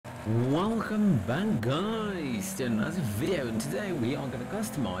Welcome back guys to another video, and today we are going to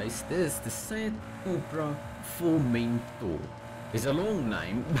customize the CUPRA FORMENTOR. It's a long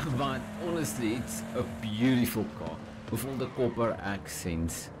name, but honestly it's a beautiful car with all the copper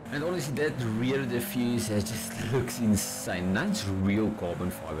accents. And honestly that rear diffuser just looks insane. That's real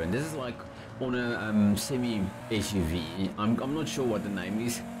carbon fiber, and this is like on a semi SUV. I'm not sure what the name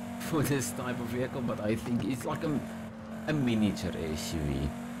is for this type of vehicle, but I think it's like a miniature SUV.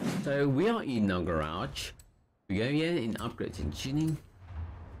 So we are in our garage. We go here in upgrades and tuning,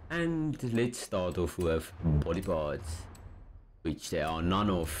 and let's start off with body parts, which there are none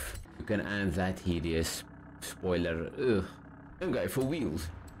of. You can add that hideous spoiler. Okay, for wheels,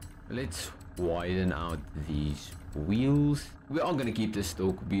 let's widen out these wheels. We are gonna keep the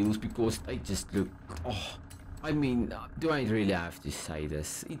stock wheels because they just look, I mean, do I really have to say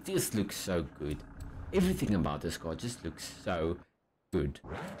this? It just looks so good. Everything about this car just looks so good.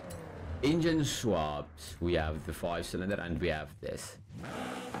 Engine swaps, we have the 5-cylinder and we have this.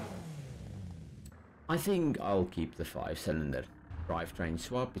 I think I'll keep the 5-cylinder. Drivetrain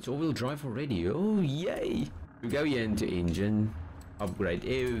swap, it's all-wheel drive already. Oh yay! We go here into engine, upgrade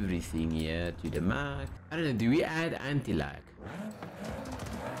everything here to the max. I don't know, do we add anti-lag?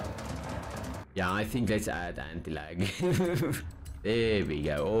 Yeah, I think let's add anti-lag. There we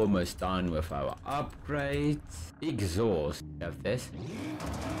go, almost done with our upgrades. Exhaust, we have this.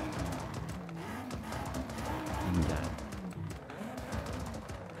 And that.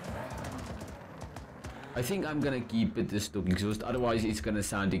 I think I'm gonna keep it the stock exhaust, otherwise it's gonna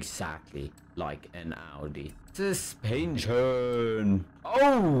sound exactly like an Audi. Suspension!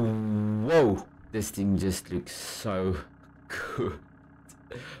 Oh, whoa! This thing just looks so good.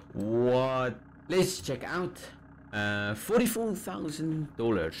 What? Let's check out.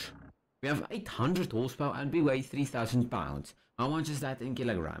 $44,000. We have 800 horsepower and we weigh 3,000 pounds. How much is that in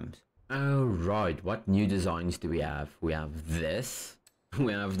kilograms? Alright, what new designs do we have? We have this.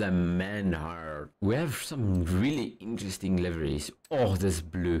 We have the Manhart. We have some really interesting liveries. Oh, this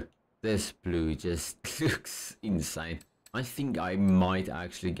blue. This blue just looks insane. I think I might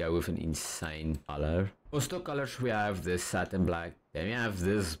actually go with an insane color. For stock colors, we have this satin black. Then we have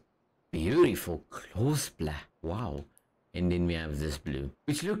this beautiful gloss black. Wow. And then we have this blue,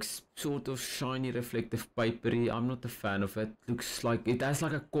 which looks sort of shiny, reflective, papery. I'm not a fan of it. Looks like it has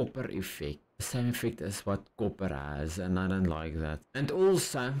like a copper effect. The same effect as what copper has, and I don't like that. And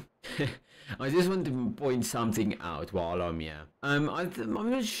also, I just want to point something out while I'm here. I'm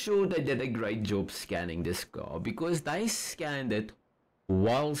not sure they did a great job scanning this car, because they scanned it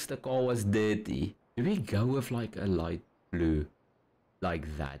whilst the car was dirty. Do we go with like a light blue? Like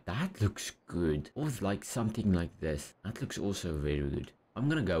that looks good, or like something like this. That looks also very good. I'm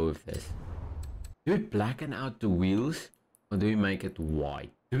gonna go with this. Do we blacken out the wheels, or do we make it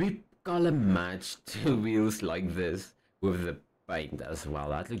white? Do we color match the wheels like this with the paint as well?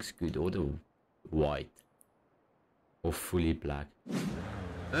 That looks good. Or the white, or fully black.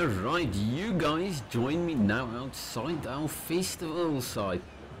 Alright, you guys join me now outside our festival site,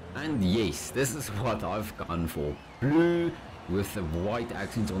 and yes, this is what I've gone for. Blue with the white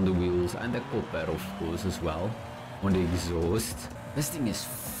accents on the wheels, and the copper of course as well on the exhaust. This thing is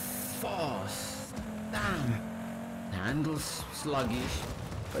fast. Damn. The handle's sluggish,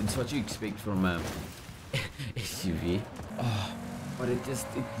 but it's what you expect from a SUV. Oh, but it just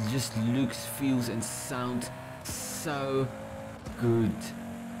looks, feels and sounds so good.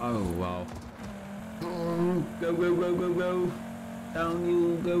 Oh wow. Oh, go go go go go. Down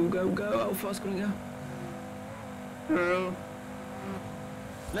you go go go. How fast can I go?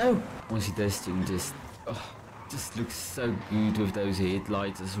 No! Honestly, this thing just looks so good with those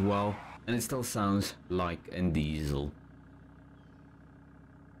headlights as well. And it still sounds like a diesel.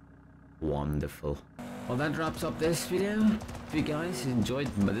 Wonderful. Well, that wraps up this video. If you guys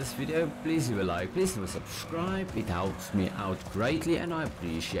enjoyed this video, please leave a like, please leave a subscribe. It helps me out greatly, and I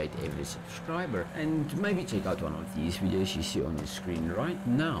appreciate every subscriber. And maybe check out one of these videos you see on the screen right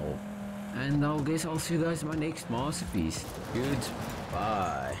now. And I guess I'll see you guys in my next masterpiece.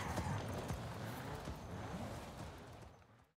 Goodbye.